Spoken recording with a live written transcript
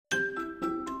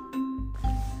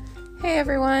Hey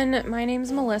everyone, my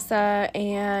name's Melissa,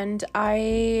 and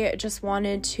I just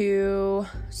wanted to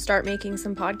start making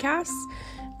some podcasts.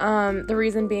 The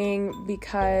reason being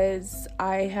because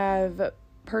I have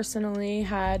personally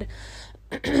had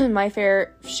my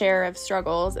fair share of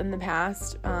struggles in the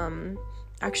past,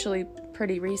 actually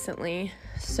pretty recently.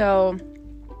 And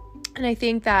I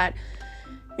think that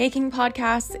making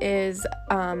podcasts is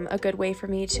a good way for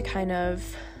me to kind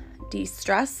of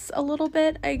de-stress a little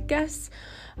bit, I guess.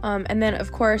 And then,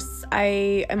 of course,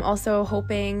 I am also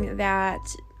hoping that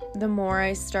the more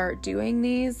I start doing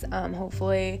these,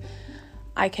 hopefully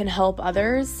I can help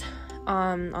others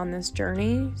on this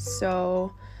journey.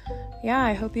 So, yeah,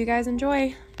 I hope you guys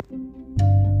enjoy.